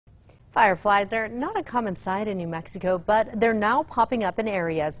Fireflies are not a common sight in New Mexico, but they're now popping up in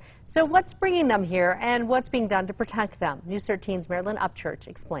areas. So what's bringing them here and what's being done to protect them? News 13's Marilyn Upchurch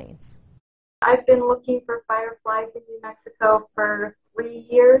explains. I've been looking for fireflies in New Mexico for 3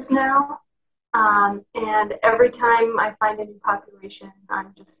 years now. And every time I find a new population,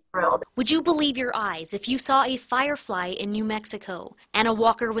 I'm just thrilled. Would you believe your eyes if you saw a firefly in New Mexico? Anna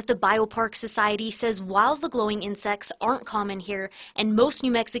Walker with the Biopark Society says while the glowing insects aren't common here and most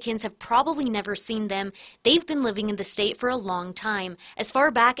New Mexicans have probably never seen them, they've been living in the state for a long time, as far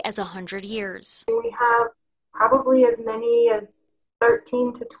back as 100 years. We have probably as many as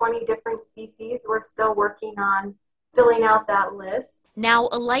 13 to 20 different species. We're still working on filling out that list. Now,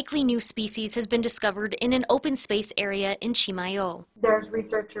 a likely new species has been discovered in an open space area in Chimayo. There's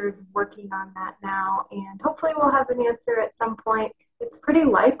researchers working on that now, and hopefully we'll have an answer at some point. It's pretty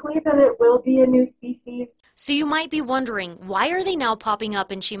likely that it will be a new species. So you might be wondering, why are they now popping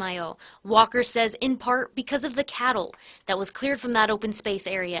up in Chimayo? Walker says in part because of the cattle that was cleared from that open space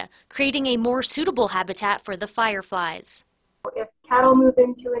area, creating a more suitable habitat for the fireflies. If cattle move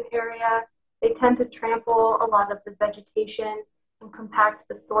into an area, they tend to trample a lot of the vegetation and compact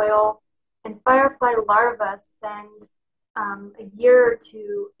the soil. And firefly larvae spend a year or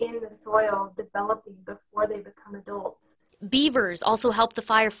two in the soil developing before they become adults. Beavers also help the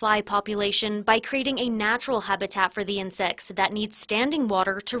firefly population by creating a natural habitat for the insects that need standing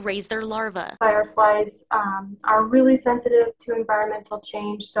water to raise their larvae. Fireflies are really sensitive to environmental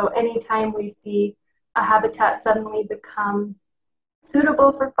change, so anytime we see a habitat suddenly become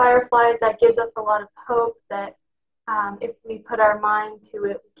suitable for fireflies, that gives us a lot of hope that if we put our mind to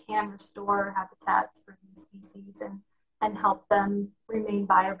it, we can restore habitats for these species and help them remain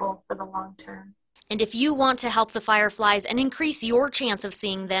viable for the long term. And if you want to help the fireflies and increase your chance of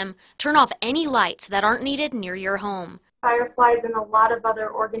seeing them, turn off any lights that aren't needed near your home. Fireflies and a lot of other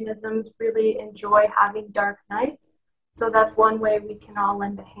organisms really enjoy having dark nights, so that's one way we can all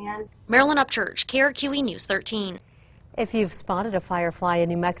lend a hand. Marilyn Upchurch, KRQE News 13. If you've spotted a firefly in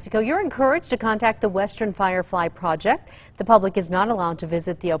New Mexico, you're encouraged to contact the Western Firefly Project. The public is not allowed to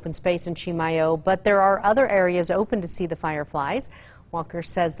visit the open space in Chimayo, but there are other areas open to see the fireflies. Walker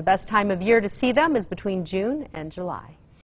says the best time of year to see them is between June and July.